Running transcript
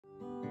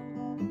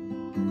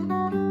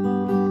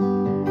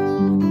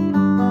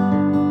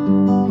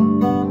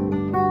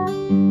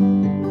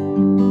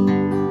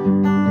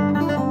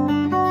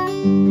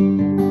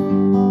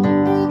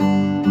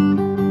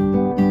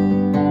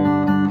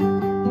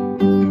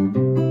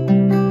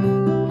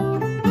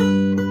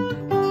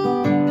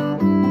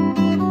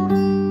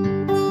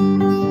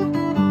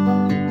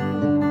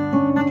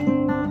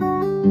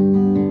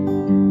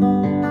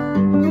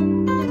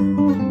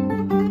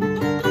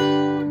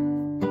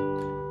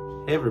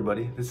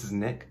everybody, this is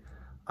Nick.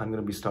 I'm going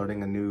to be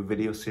starting a new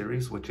video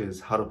series, which is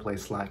how to play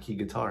slack key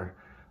guitar.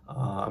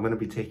 I'm going to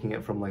be taking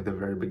it from like the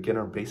very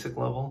beginner basic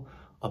level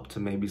up to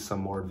maybe some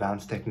more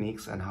advanced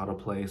techniques and how to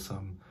play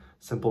some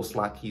simple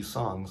slack key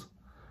songs.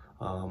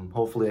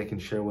 Hopefully I can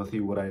share with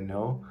you what I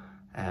know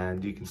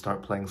and you can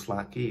start playing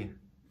slack key.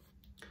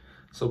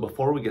 So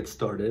before we get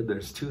started,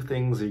 there's two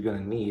things you're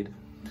going to need.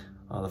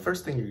 The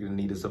first thing you're going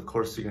to need is, of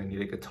course, you're going to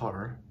need a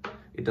guitar.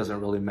 It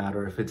doesn't really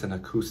matter if it's an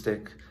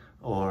acoustic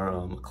or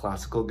a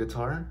classical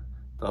guitar.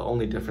 The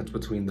only difference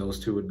between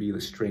those two would be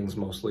the strings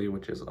mostly,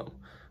 which is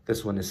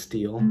this one is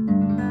steel,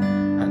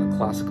 and a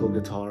classical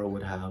guitar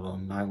would have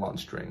nylon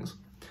strings.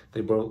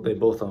 They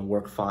both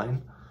work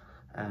fine,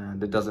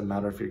 and it doesn't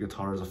matter if your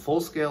guitar is a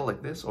full scale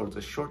like this or it's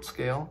a short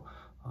scale.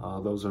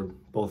 Those are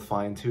both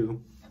fine too.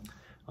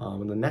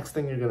 And the next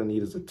thing you're going to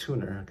need is a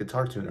tuner, a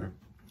guitar tuner.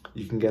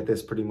 You can get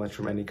this pretty much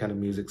from any kind of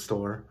music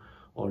store,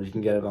 or you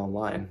can get it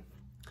online.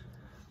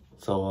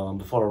 So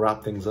before I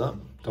wrap things up,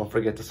 don't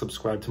forget to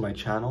subscribe to my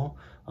channel,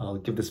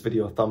 give this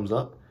video a thumbs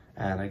up,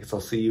 and I guess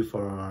I'll see you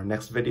for our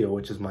next video,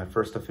 which is my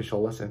first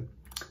official lesson.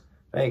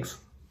 Thanks.